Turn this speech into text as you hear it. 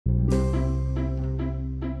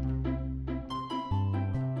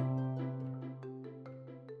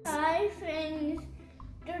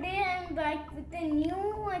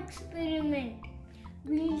new experiment.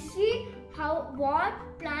 We'll see what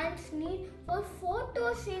plants need for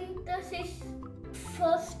photosynthesis.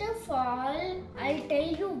 First of all, I'll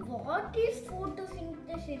tell you what is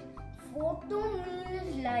photosynthesis. Photo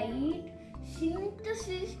means light.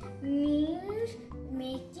 Synthesis means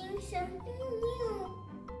making something new.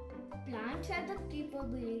 Plants have the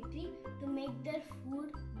capability to make their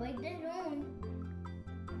food by their own.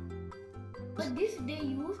 For this they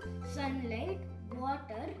use sunlight,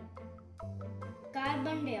 water,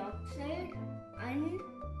 carbon dioxide, and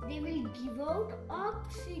they will give out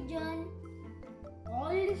oxygen. All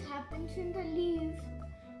this happens in the leaves.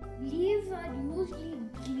 Leaves are usually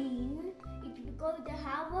green. It's because they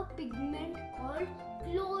have a pigment called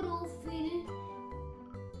chlorophyll.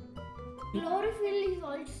 Chlorophyll is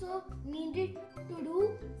also needed to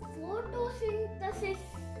do photosynthesis.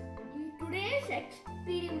 In today's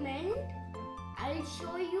experiment, I'll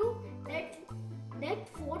show you that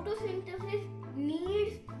photosynthesis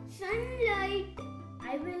needs sunlight.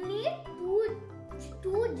 I will need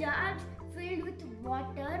two jars filled with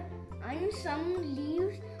water and some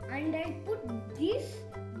leaves, and I'll put this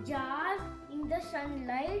jar in the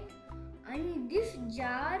sunlight, and this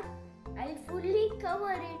jar I'll fully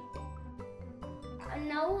cover it. And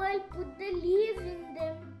now I'll put the leaves in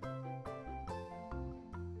them.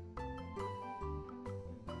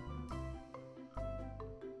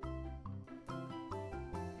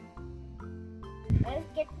 I'll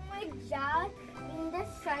get my jar in the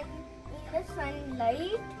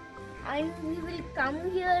sunlight, and we will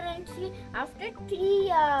come here and see after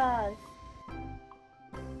 3 hours.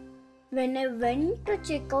 When I went to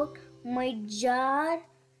check out my jar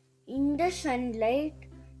in the sunlight,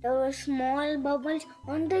 there were small bubbles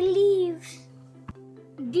on the leaves.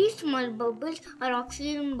 These small bubbles are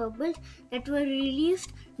oxygen bubbles that were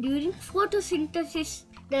released during photosynthesis.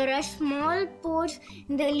 There are small pores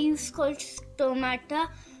in the leaves called stomata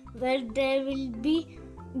where there will be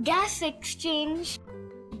gas exchange.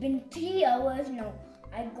 It's been 3 hours now.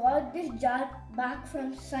 I got this jar back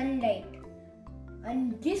from sunlight,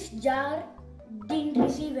 and this jar didn't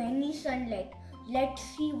receive any sunlight. Let's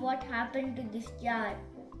see what happened to this jar.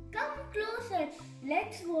 Come closer.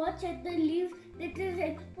 Let's watch at the leaf that is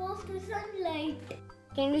exposed to sunlight.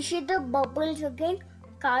 Can you see the bubbles again?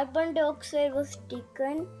 Carbon dioxide was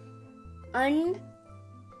taken and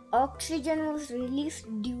oxygen was released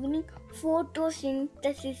during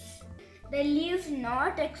photosynthesis. The leaves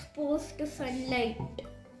not exposed to sunlight.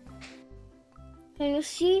 Can you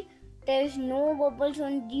see there is no bubbles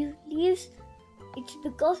on these leaves? It's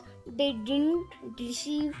because they didn't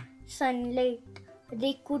receive sunlight.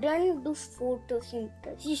 They couldn't do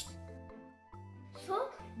photosynthesis. So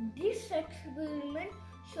this experiment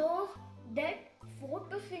shows that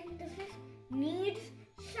photosynthesis